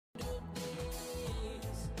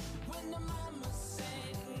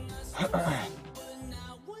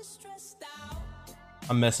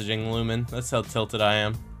I'm messaging Lumen. That's how tilted I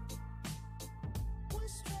am.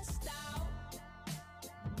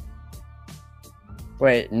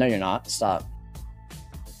 Wait, no you're not. Stop.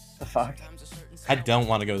 The fuck? I don't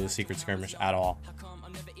want to go to the secret skirmish at all.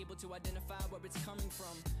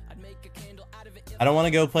 I don't want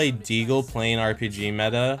to go play Deagle playing RPG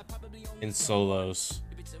meta in solos.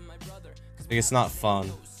 Like, it's not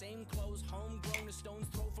fun.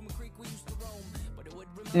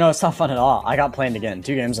 No, it's not fun at all. I got planed again.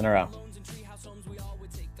 2 games in a row.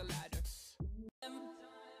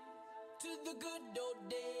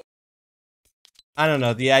 I don't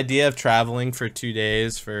know. The idea of traveling for 2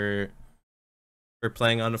 days for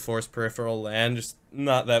playing on a forced peripheral land, just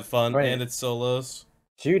not that fun. Wait. And it's solos.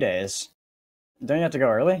 2 days? Don't you have to go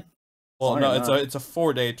early? Well, no, it's a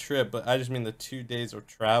 4-day trip, but I just mean the 2 days of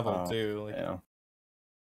travel too. Like, yeah.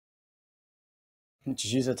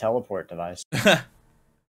 Just use a teleport device.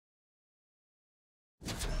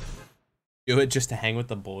 Do it just to hang with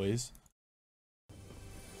the boys.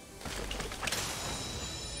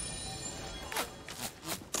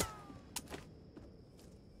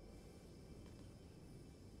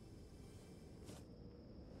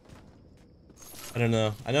 I don't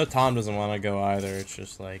know. I know Tom doesn't want to go either. It's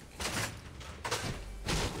just like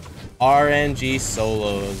RNG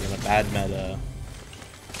solos in a bad meta.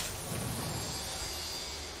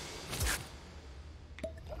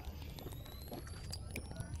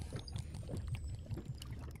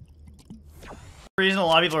 The reason a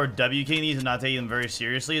lot of people are WKing these and not taking them very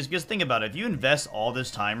seriously is because think about it. If you invest all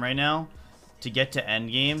this time right now to get to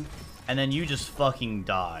endgame and then you just fucking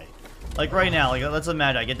die. Like right now, like let's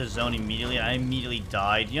imagine I get the zone immediately and I immediately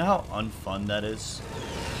died. You know how unfun that is?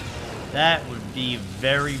 That would be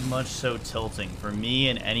very much so tilting for me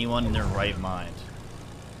and anyone in their right mind.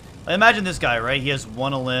 Like, imagine this guy, right? He has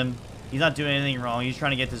 1 limb. He's not doing anything wrong. He's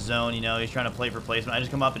trying to get the zone, you know, he's trying to play for placement. I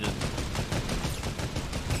just come up and just...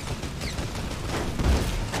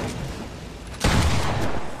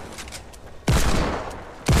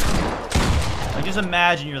 Like, just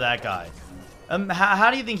imagine you're that guy. How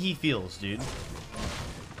do you think he feels, dude?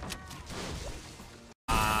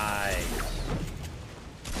 I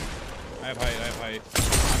have height.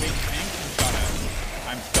 I mean, tanked and shot at.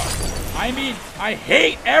 I'm stuck. I mean, I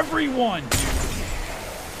hate everyone, dude.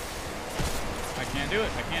 I can't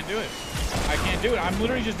do it. I'm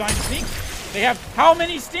literally just dying to stinks. They have how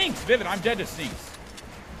many stinks? Vivid, I'm dead to stinks.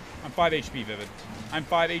 I'm 5 HP, Vivid. I'm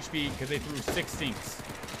 5 HP because they threw 6 stinks.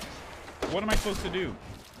 What am I supposed to do?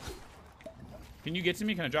 Can you get to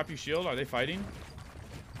me? Can I drop you shield? Are they fighting?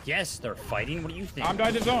 Yes, they're fighting. What do you think? I'm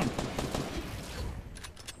died to zone.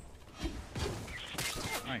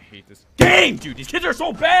 I hate this game, dude. These kids are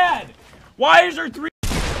so bad. Why is there 3?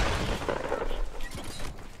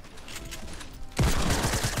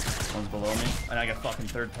 One's below me. And I got fucking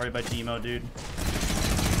third party by Demo, dude.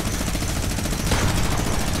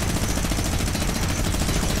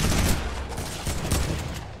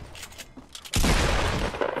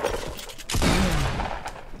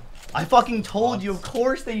 I fucking told you, of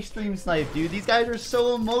course they stream snipe, dude. These guys are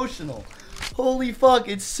so emotional. Holy fuck,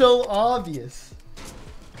 it's so obvious.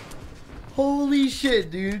 Holy shit,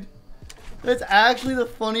 dude. That's actually the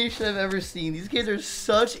funniest shit I've ever seen. These kids are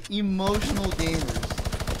such emotional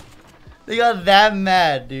gamers. They got that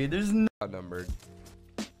mad, dude. There's no... Outnumbered.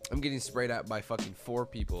 I'm getting sprayed at by fucking 4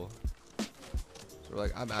 people. So we're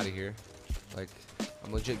like, I'm out of here. Like,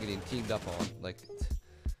 I'm legit getting teamed up on. Like,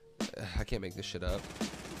 I can't make this shit up.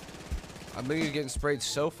 I'm literally getting sprayed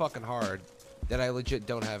so fucking hard that I legit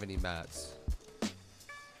don't have any mats.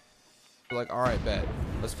 We're like, alright, bet.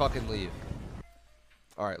 Let's fucking leave.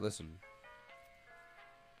 Alright, listen.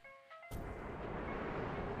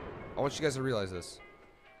 I want you guys to realize this.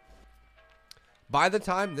 By the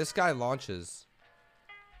time this guy launches,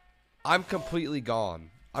 I'm completely gone.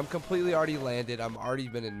 I'm completely already landed. I'm already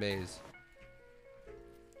been in maze.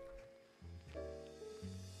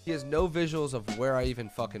 He has no visuals of where I even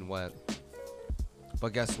fucking went.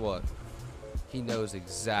 But guess what? He knows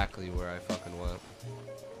exactly where I fucking went.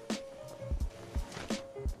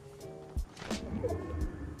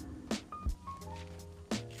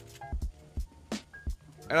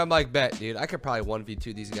 And I'm like, bet, dude. I could probably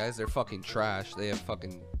 1v2 these guys. They're fucking trash. They have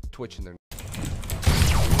fucking Twitch in their...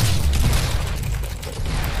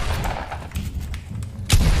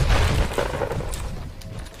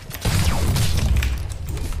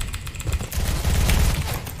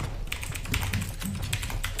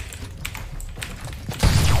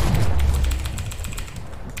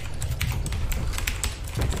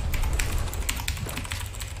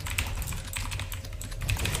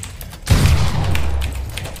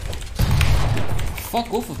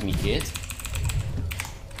 Fuck off of me, kid.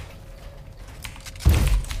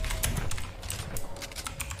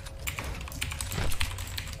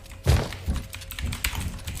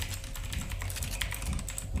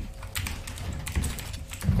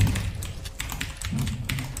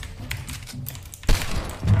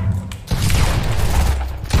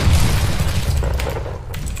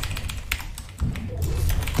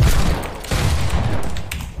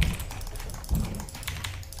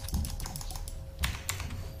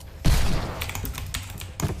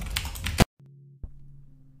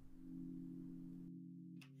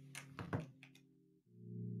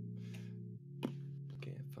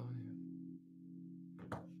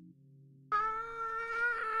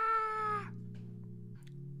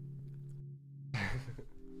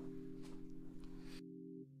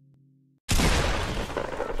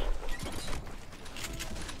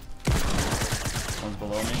 One's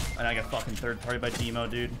below me. And I got fucking third party by Demo,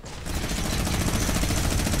 dude.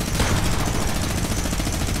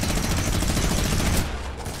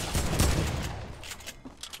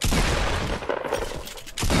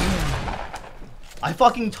 I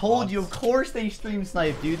fucking told you, of course they stream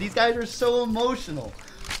snipe, dude. These guys are so emotional.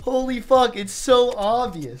 Holy fuck, it's so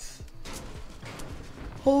obvious.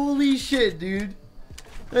 Holy shit, dude.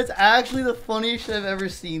 That's actually the funniest shit I've ever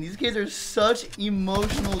seen. These kids are such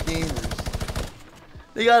emotional gamers.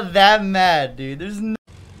 They got that mad, dude. There's no...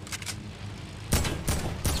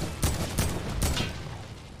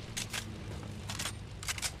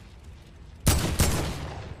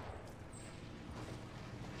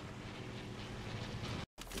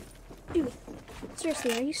 Dude,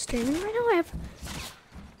 seriously, are you streaming right now? I have...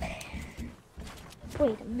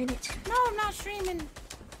 Wait a minute. No, I'm not streaming.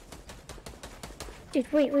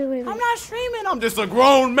 Dude, wait. I'm not streaming. I'm just a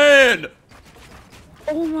grown man.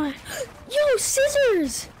 Oh my... Yo,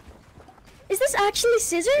 scissors! Is this actually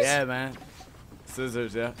scissors? Yeah, man.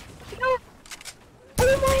 Scissors, yeah. No.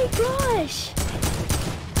 Oh my gosh!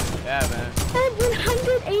 Yeah, man. I have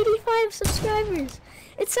 185 subscribers.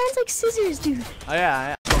 It sounds like scissors, dude. Oh,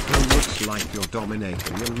 yeah. It looks like you're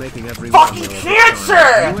dominating and making everyone Fucking cancer!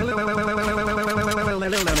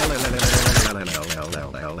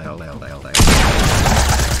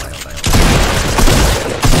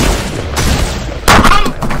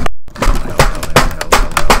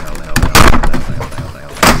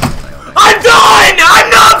 I'm done! I'm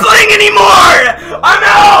not playing anymore! I'm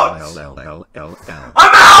out!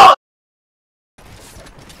 I'm out!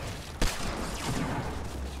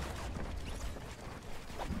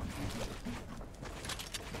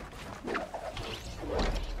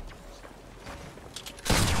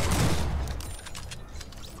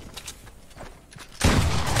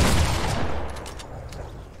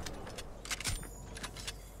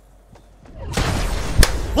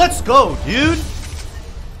 Let's go, dude!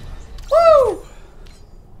 Woo!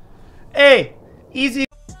 Hey, easy.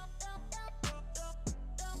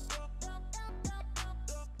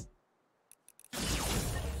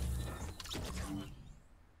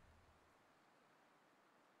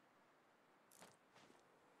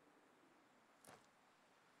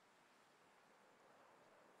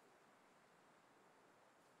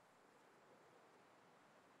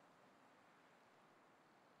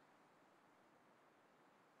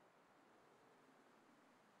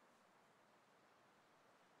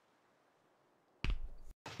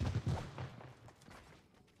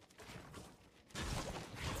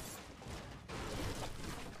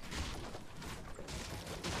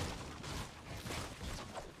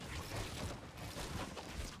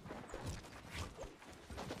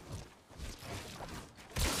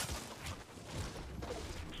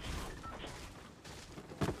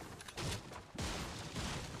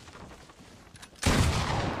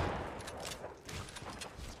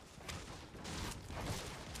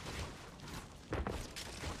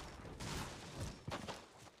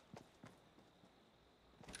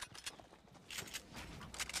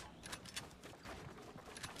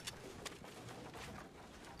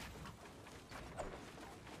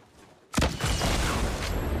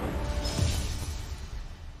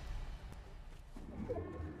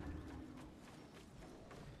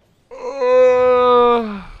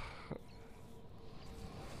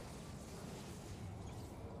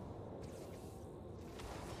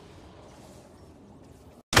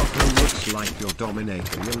 Like you're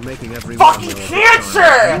dominating and making everyone Fucking cancer!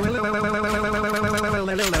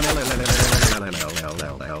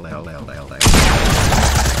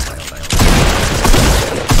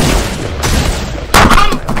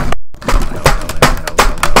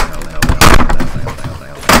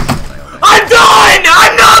 I'm done!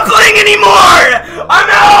 I'm not playing anymore! I'm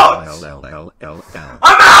out!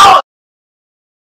 I'm out!